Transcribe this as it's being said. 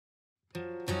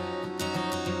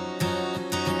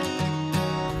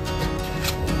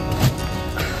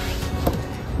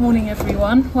Morning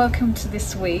everyone, welcome to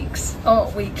this week's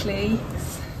Art Weekly.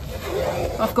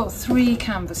 I've got 3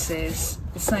 canvases,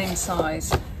 the same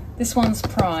size. This one's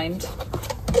primed,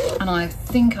 and I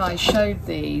think I showed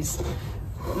these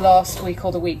last week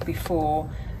or the week before.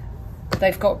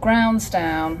 They've got grounds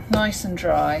down, nice and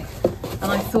dry,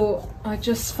 and I thought I'd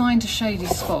just find a shady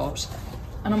spot,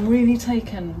 and I'm really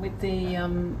taken with the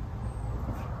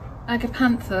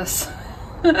Agapanthus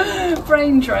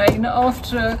brain drain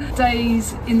after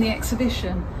days in the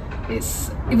exhibition.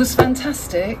 It was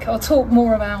fantastic. I'll talk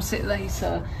more about it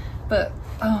later, but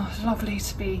lovely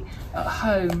to be at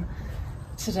home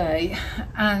today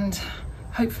and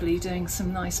hopefully doing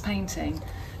some nice painting.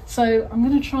 So I'm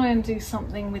going to try and do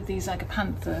something with these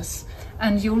Agapanthus,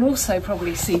 and you'll also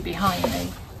probably see behind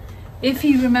me, if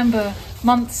you remember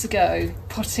months ago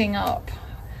potting up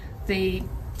the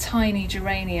tiny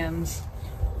geraniums.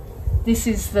 This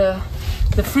is the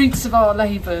fruits of our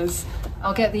labours.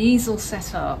 I'll get the easel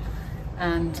set up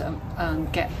and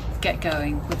get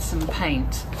going with some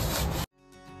paint.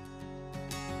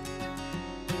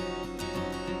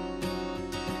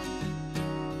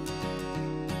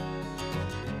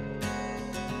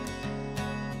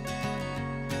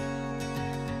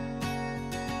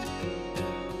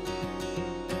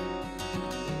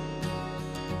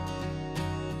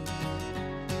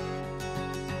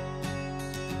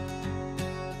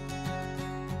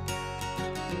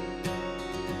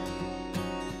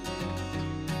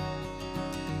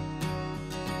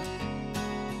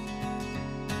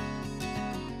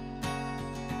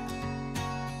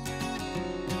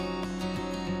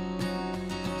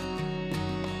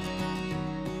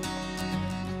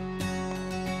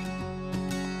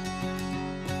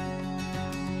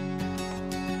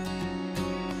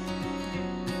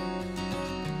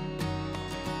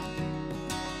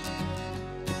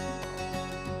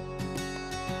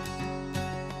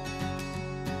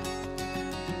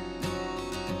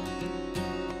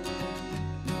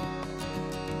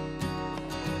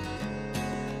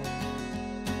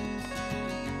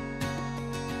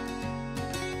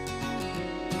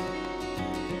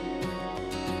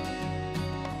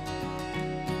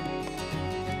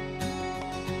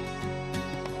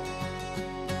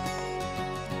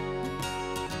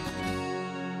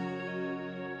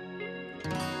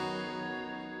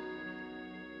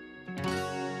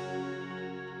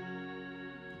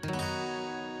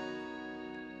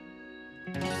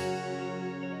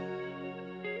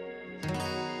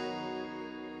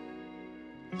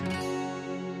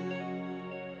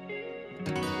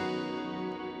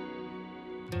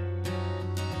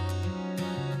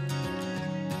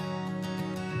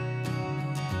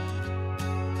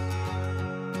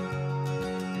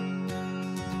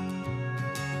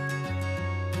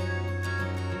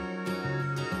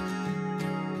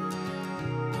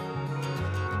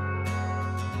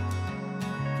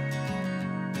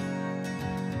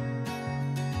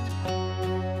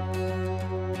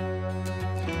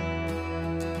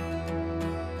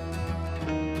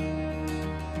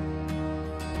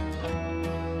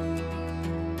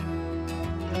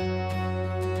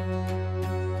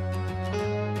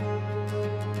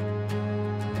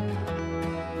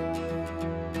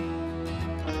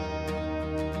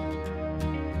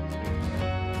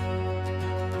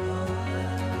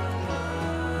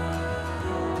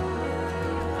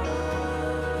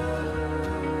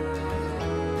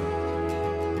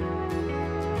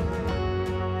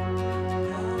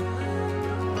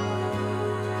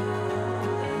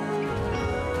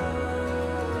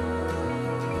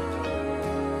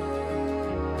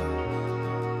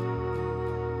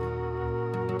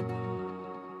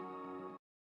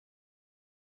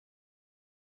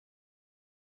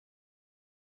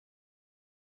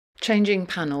 Changing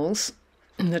panels,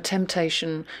 and the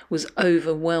temptation was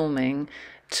overwhelming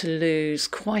to lose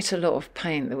quite a lot of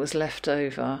paint that was left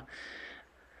over.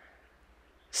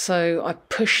 So I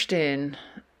pushed in,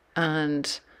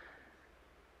 and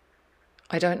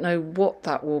I don't know what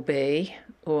that will be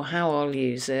or how I'll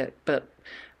use it, but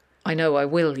I know I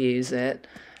will use it.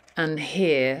 And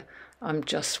here I'm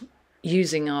just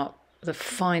using up the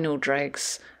final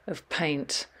dregs of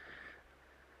paint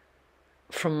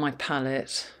from my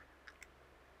palette,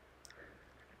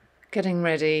 getting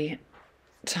ready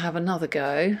to have another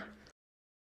go.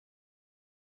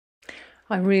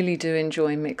 I really do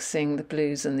enjoy mixing the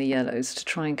blues and the yellows to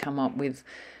try and come up with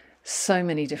so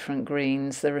many different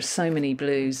greens. There are so many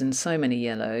blues and so many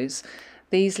yellows.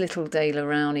 These little Daler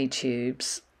Rowney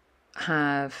tubes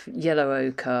have yellow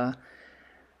ochre,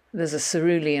 there's a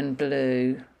cerulean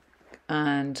blue,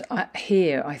 and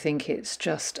here I think it's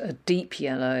just a deep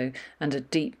yellow and a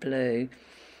deep blue.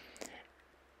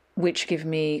 which give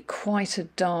me quite a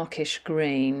darkish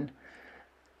green,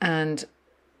 and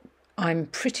I'm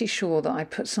pretty sure that I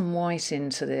put some white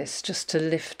into this just to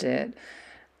lift it,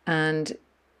 and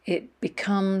it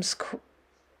becomes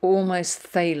almost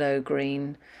phthalo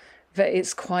green.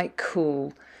 It's quite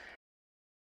cool.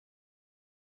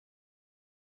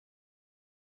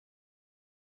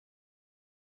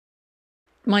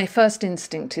 My first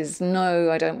instinct is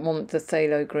no, I don't want the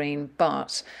phthalo green,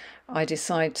 but I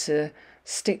decide to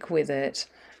stick with it.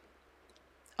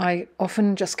 I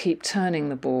often just keep turning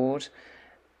the board,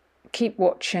 keep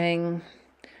watching,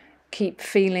 keep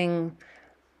feeling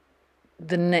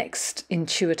the next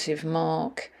intuitive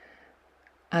mark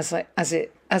as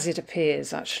it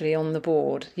appears actually on the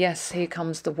board. Yes, here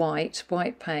comes the white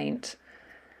paint,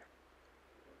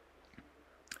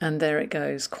 and there it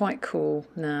goes, quite cool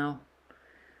now.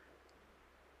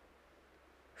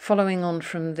 Following on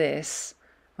from this,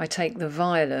 I take the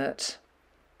violet,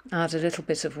 add a little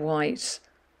bit of white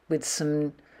with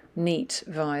some neat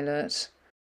violet.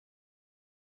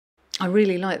 I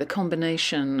really like the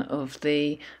combination of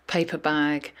the paper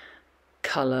bag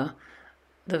colour,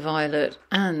 the violet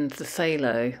and the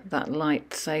phthalo, that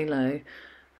light phthalo.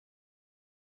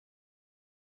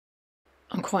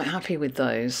 I'm quite happy with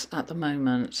those at the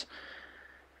moment.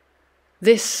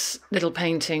 This little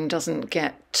painting doesn't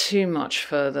get too much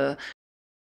further.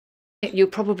 You'll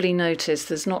probably notice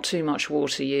there's not too much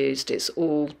water used. It's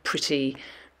all pretty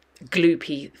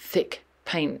gloopy, thick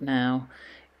paint now,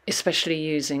 especially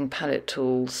using palette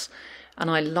tools.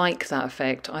 And I like that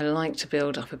effect. I like to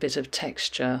build up a bit of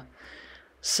texture.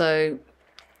 So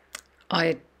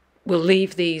I will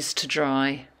leave these to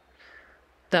dry.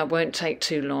 That won't take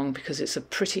too long because it's a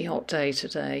pretty hot day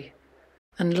today.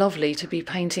 And lovely to be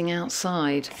painting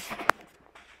outside.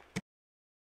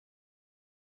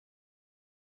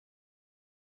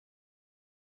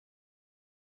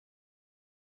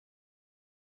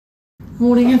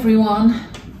 Morning everyone.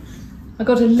 I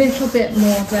got a little bit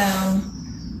more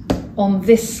down on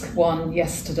this one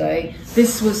yesterday.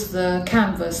 This was the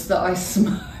canvas that I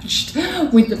smudged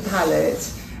with the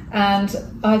palette, and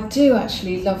I do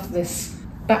actually love this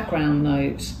background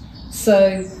note.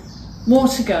 So more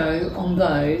to go on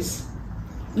those.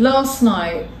 Last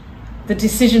night the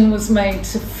decision was made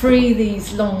to free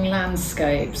these long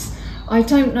landscapes. I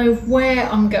don't know where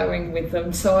I'm going with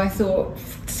them, so I thought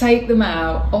take them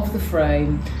out of the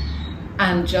frame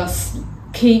and just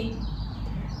keep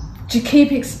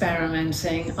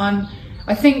experimenting.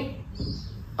 I think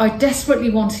I desperately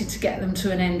wanted to get them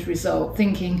to an end result,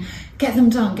 thinking get them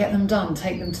done,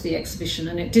 take them to the exhibition,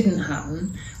 and it didn't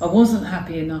happen. I wasn't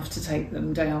happy enough to take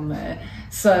them down there.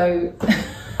 So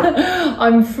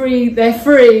I'm free, they're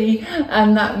free,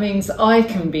 and that means I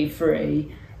can be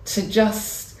free to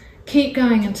just keep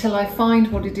going until I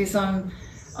find what it is I'm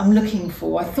looking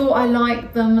for. I thought I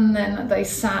liked them, and then they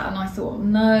sat and I thought,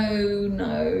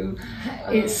 no.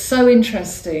 It's so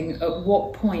interesting at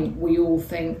what point we all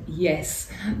think, yes,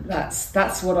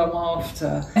 that's what I'm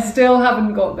after. I still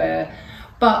haven't got there,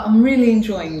 but I'm really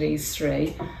enjoying these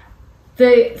three.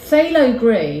 The phthalo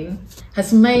green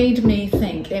has made me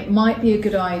think it might be a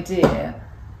good idea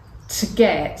to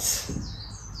get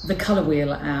the colour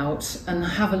wheel out and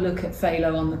have a look at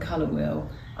phthalo on the colour wheel.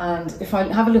 And if I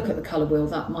have a look at the colour wheel,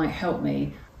 that might help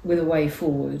me with a way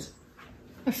forward.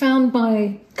 I found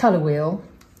my colour wheel,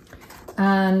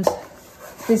 and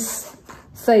this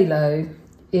phthalo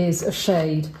is a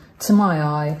shade, to my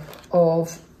eye,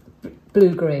 of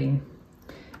blue-green,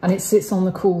 and it sits on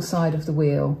the cool side of the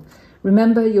wheel.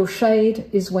 Remember, your shade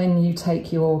is when you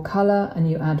take your colour and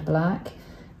you add black.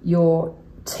 Your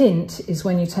tint is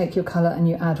when you take your colour and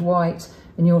you add white,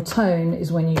 and your tone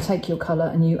is when you take your colour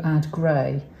and you add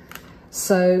grey.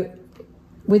 So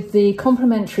with the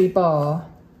complementary bar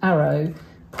arrow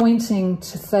pointing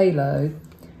to phthalo,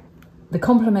 the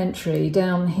complementary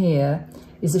down here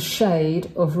is a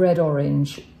shade of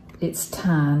red-orange. It's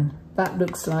tan. That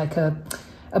looks like a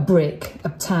brick, a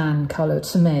tan colour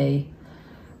to me.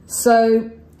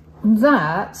 So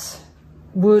that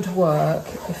would work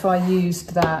if I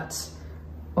used that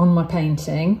on my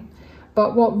painting.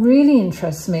 But what really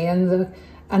interests me, and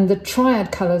the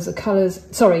triad colours are colours,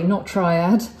 sorry, not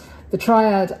triad, the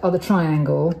triad are the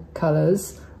triangle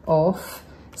colours off.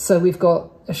 So we've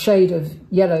got a shade of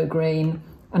yellow green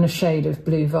and a shade of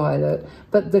blue violet.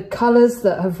 But the colours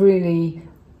that have really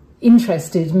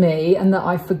interested me and that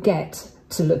I forget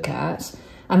to look at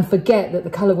and forget that the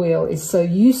colour wheel is so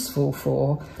useful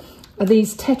for are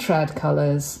these tetrad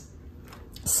colours.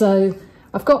 So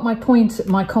I've got my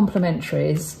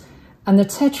complementaries, and the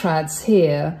tetrads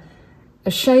here,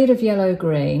 a shade of yellow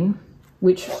green,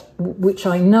 which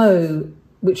I know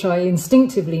which I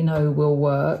instinctively know will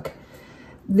work.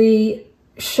 The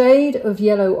shade of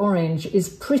yellow orange is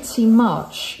pretty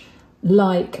much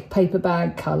like paper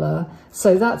bag colour,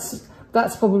 so that's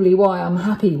probably why I'm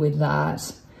happy with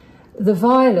that. The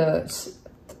violet,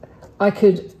 I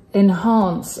could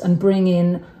enhance and bring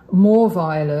in more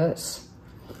violet,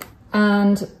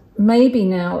 and maybe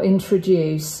now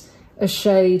introduce a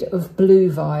shade of blue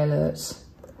violet,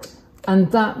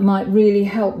 and that might really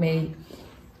help me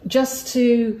just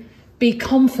to be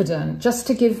confident, just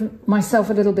to give myself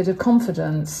a little bit of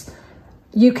confidence.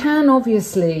 You can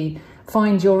obviously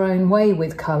find your own way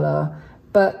with colour,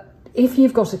 but if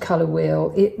you've got a colour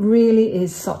wheel, it really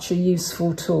is such a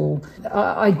useful tool.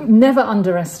 I never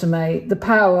underestimate the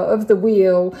power of the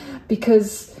wheel,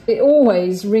 because it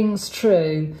always rings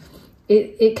true.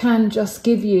 It can just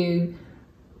give you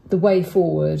the way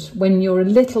forward when you're a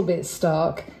little bit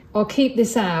stuck. I'll keep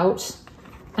this out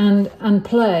and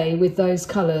play with those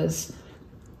colours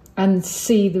and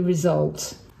see the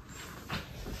result.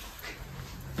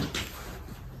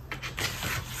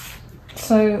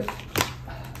 So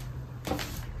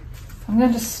I'm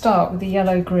going to start with the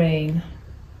yellow green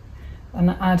and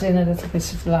add in a little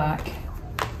bit of black.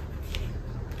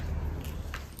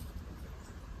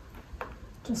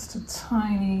 Just the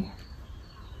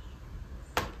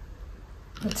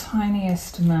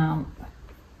tiniest amount.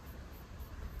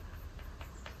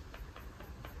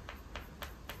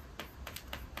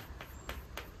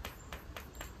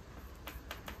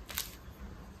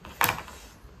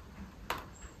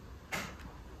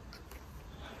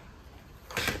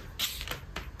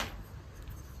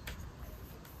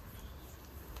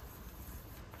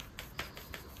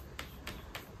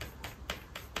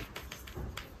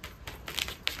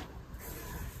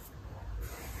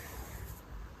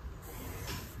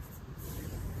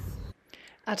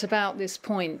 At about this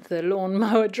point, the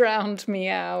lawnmower drowned me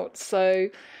out, so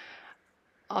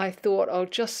I thought I'll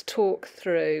just talk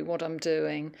through what I'm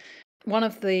doing. One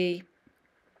of the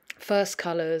first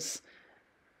colours,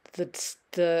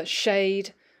 the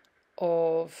shade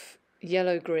of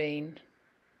yellow-green,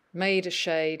 made a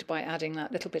shade by adding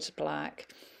that little bit of black,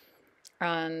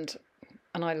 and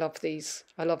I love these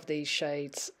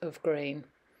shades of green.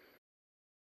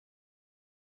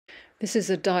 This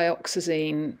is a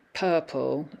dioxazine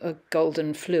purple, a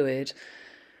golden fluid.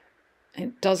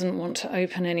 It doesn't want to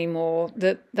open anymore.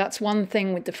 That's one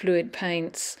thing with the fluid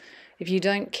paints. If you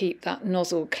don't keep that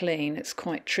nozzle clean, it's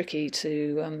quite tricky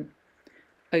to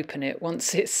open it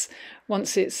once it's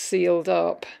sealed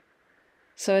up.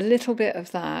 So a little bit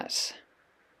of that.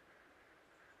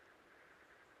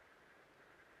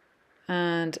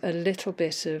 And a little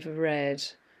bit of red.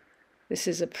 This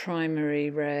is a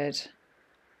primary red.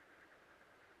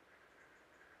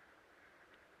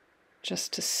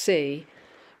 Just to see,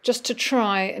 just to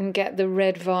try and get the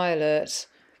red violet.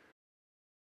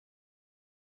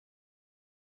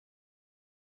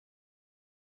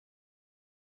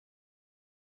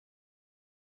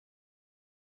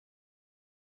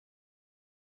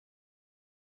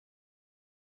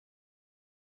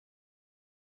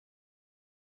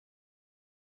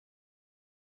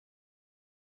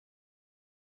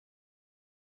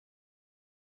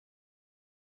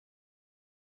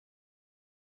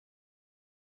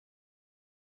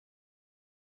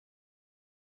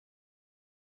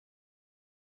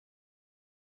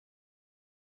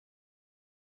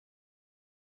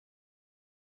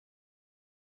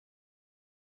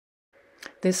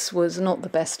 This was not the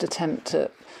best attempt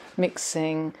at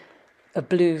mixing a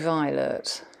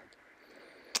blue-violet.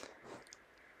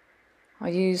 I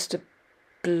used a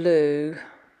blue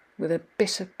with a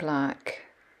bit of black,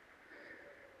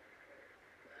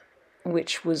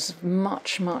 which was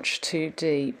much, much too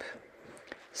deep.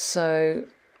 So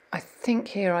I think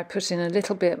here I put in a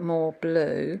little bit more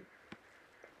blue.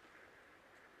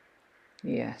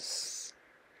 Yes.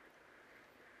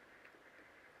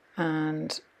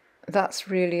 And that's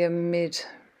really a mid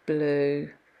blue,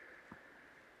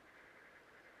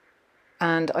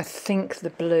 and I think the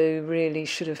blue really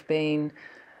should have been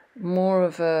more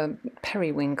of a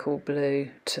periwinkle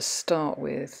blue to start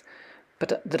with,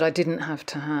 but that I didn't have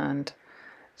to hand.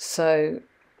 So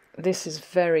this is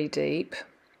very deep.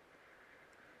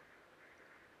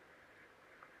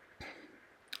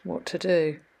 What to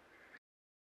do?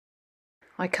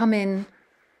 I come in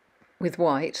with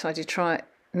white. I did try.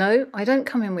 No, I don't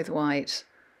come in with white.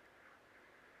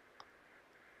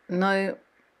 No,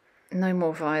 no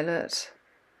more violet.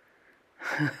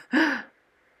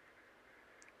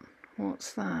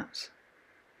 What's that?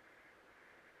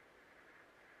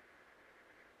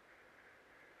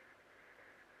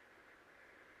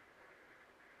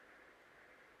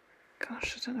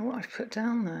 Gosh, I don't know what I've put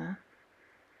down there.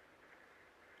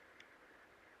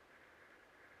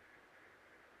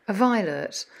 A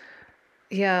violet.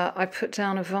 Yeah, I put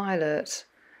down a violet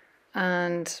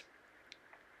and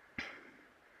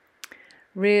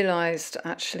realised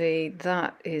actually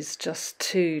that is just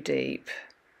too deep.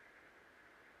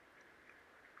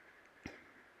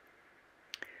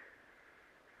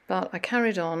 But I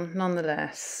carried on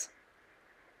nonetheless,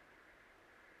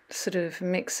 sort of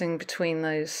mixing between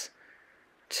those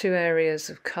two areas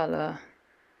of colour.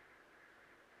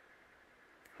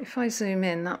 If I zoom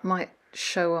in, that might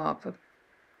show up.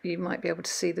 You might be able to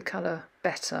see the colour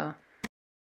better.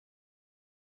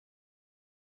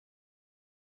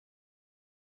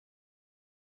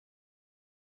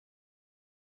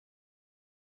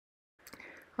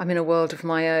 I'm in a world of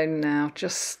my own now,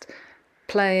 just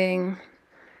playing,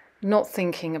 not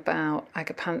thinking about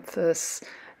Agapanthus,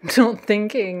 not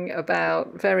thinking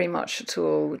about very much at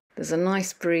all. There's a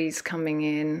nice breeze coming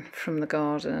in from the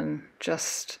garden,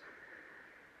 just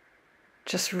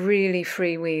really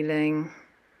freewheeling.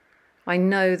 I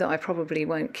know that I probably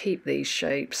won't keep these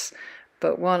shapes,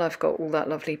 but while I've got all that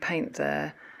lovely paint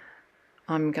there,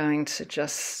 I'm going to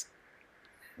just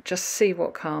see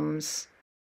what comes.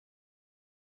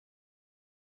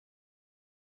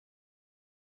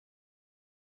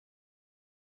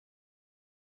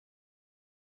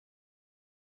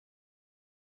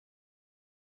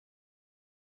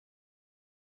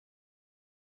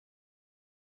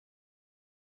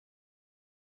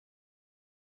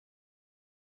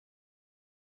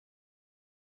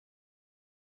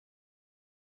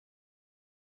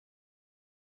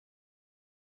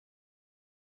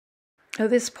 At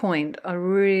this point, I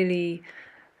really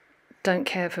don't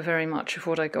care for very much of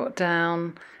what I got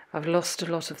down. I've lost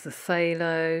a lot of the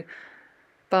phthalo,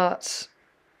 but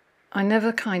I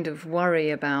never kind of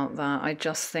worry about that. I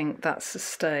just think that's a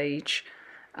stage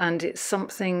and it's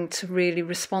something to really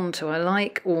respond to. I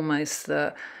like almost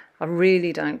that I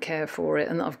really don't care for it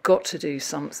and that I've got to do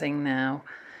something now.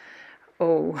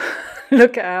 Oh,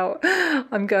 look out.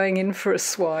 I'm going in for a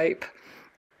swipe.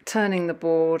 Turning the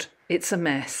board, it's a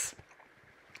mess.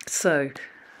 So,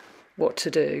 what to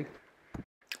do?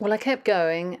 Well, I kept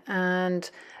going and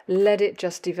let it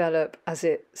just develop as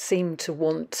it seemed to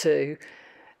want to.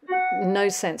 No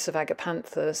sense of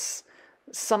Agapanthus,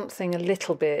 something a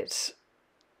little bit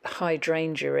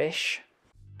hydrangea-ish.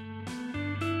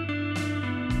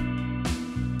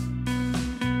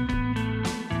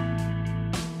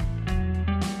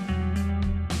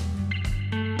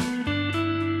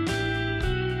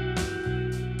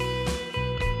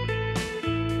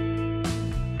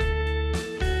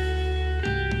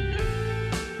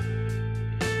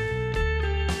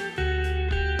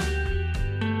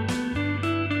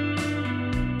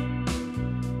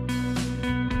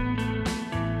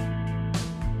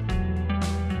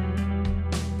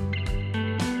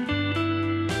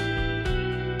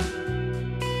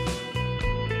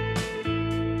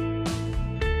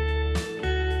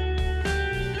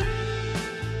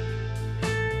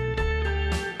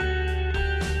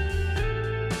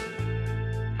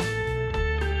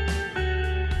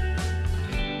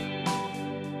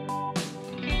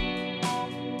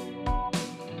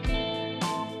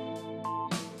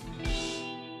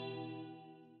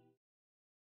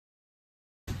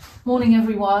 Morning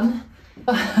everyone.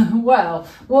 Well,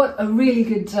 what a really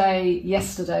good day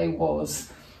yesterday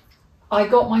was. I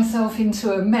got myself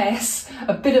into a mess,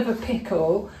 a bit of a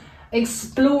pickle,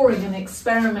 exploring and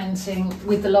experimenting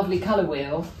with the lovely colour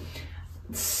wheel.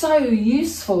 So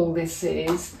useful this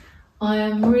is. I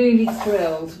am really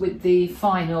thrilled with the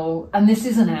final, and this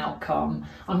is an outcome.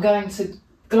 I'm going to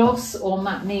gloss or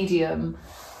matte medium,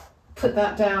 put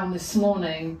that down this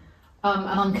morning.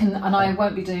 And I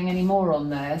won't be doing any more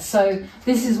on there. So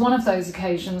this is one of those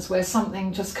occasions where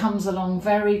something just comes along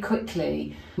very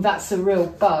quickly. That's a real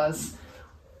buzz.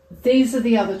 These are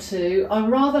the other two. I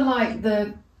rather like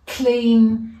the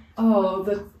clean,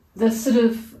 the sort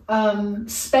of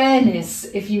spareness,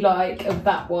 if you like, of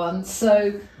that one.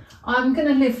 So I'm going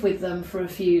to live with them for a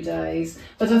few days.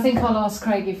 But I think I'll ask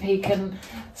Craig if he can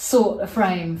sort a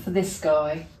frame for this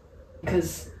guy,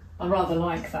 because I rather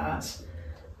like that.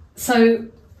 So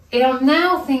I'm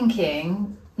now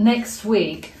thinking next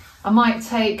week I might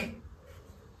take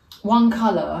one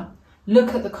colour,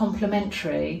 look at the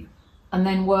complementary, and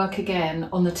then work again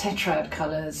on the tetrad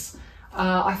colours.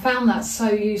 I found that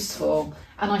so useful,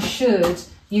 and I should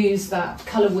use that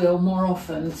colour wheel more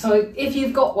often. So if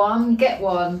you've got one, get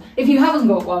one. If you haven't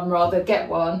got one, rather, get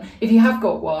one. If you have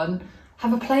got one,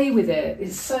 have a play with it.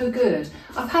 It's so good.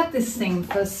 I've had this thing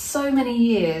for so many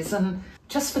years and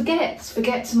just forget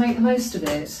to make the most of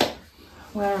it.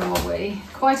 where are we?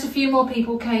 Quite a few more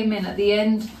people came in at the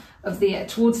end of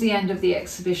towards the end of the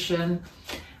exhibition.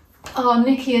 Oh,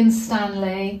 Nikki and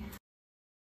Stanley.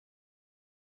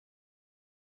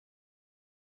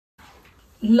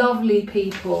 Lovely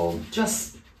people.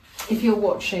 Just, if you're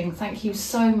watching, thank you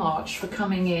so much for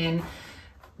coming in.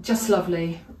 Just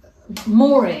lovely.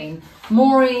 Maureen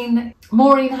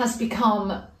has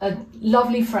become a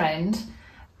lovely friend.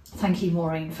 Thank you,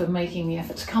 Maureen, for making the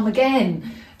effort to come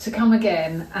again.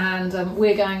 And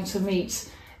we're going to meet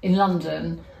in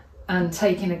London and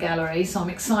take in a gallery, so I'm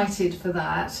excited for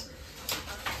that.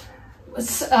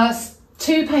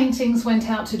 2 paintings went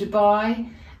out to Dubai,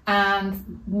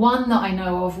 and one that I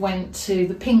know of went to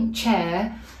the Pink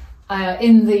Chair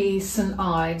in the St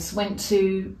Ives, went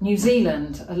to New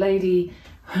Zealand. A lady,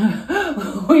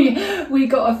 we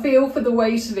got a feel for the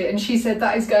weight of it, and she said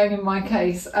that is going in my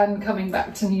case and coming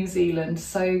back to New Zealand.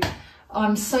 So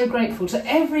I'm so grateful to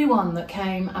everyone that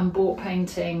came and bought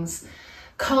paintings.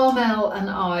 Carmel and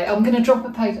I'm going to drop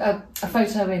a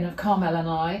photo in of Carmel and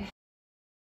I.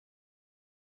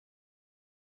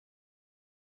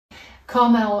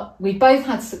 Carmel, we both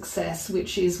had success,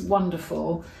 which is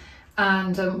wonderful,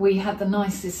 and we had the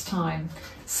nicest time.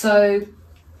 So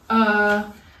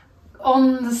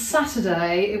on the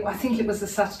Saturday, I think it was the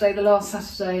last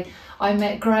Saturday, I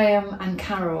met Graham and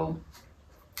Carol.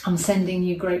 I'm sending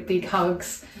you great big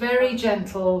hugs. Very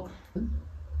gentle,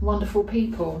 wonderful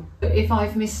people. If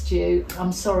I've missed you,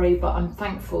 I'm sorry, but I'm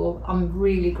thankful. I'm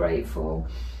really grateful.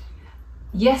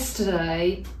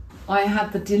 Yesterday, I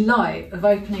had the delight of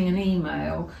opening an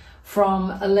email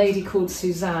from a lady called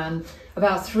Suzanne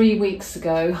about 3 weeks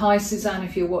ago. Hi Suzanne,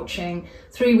 if you're watching.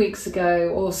 3 weeks ago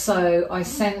or so, I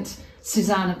sent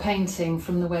Suzanne a painting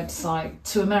from the website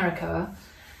to America,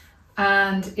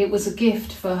 and it was a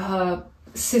gift for her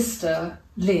sister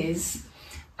Liz,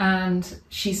 and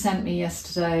she sent me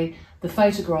yesterday the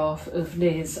photograph of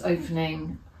Liz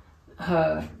opening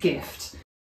her gift.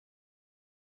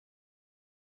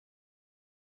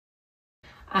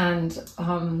 And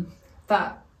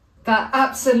that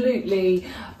absolutely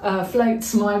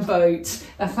floats my boat.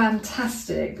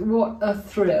 Fantastic, what a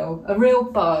thrill, a real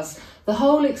buzz. The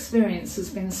whole experience has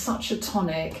been such a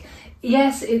tonic.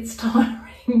 Yes, it's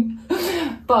tiring,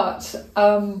 but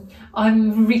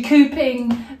I'm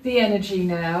recouping the energy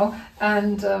now,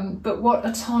 and but what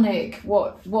a tonic,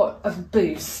 what a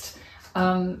boost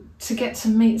to get to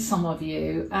meet some of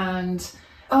you, and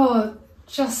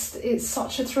just, it's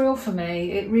such a thrill for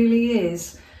me, it really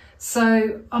is.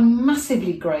 So I'm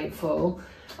massively grateful.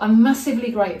 I'm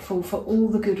massively grateful for all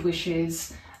the good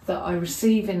wishes that I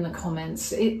receive in the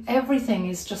comments. Everything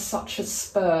is just such a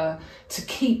spur to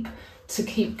keep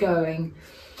going.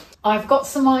 I've got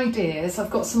some ideas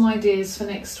for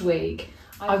next week.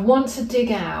 I want to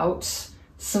dig out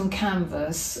some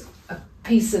canvas, a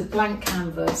piece of blank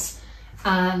canvas,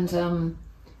 and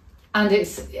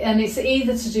it's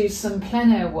either to do some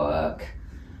plein air work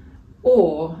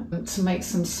or to make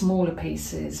some smaller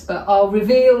pieces, but I'll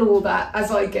reveal all that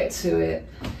as I get to it.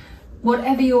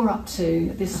 Whatever you're up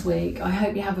to this week, I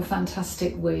hope you have a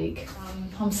fantastic week.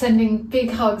 I'm sending big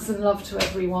hugs and love to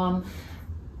everyone.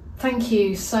 Thank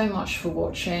you so much for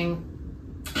watching.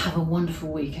 Have a wonderful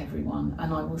week, everyone,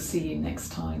 and I will see you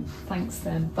next time. Thanks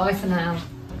then. Bye for now.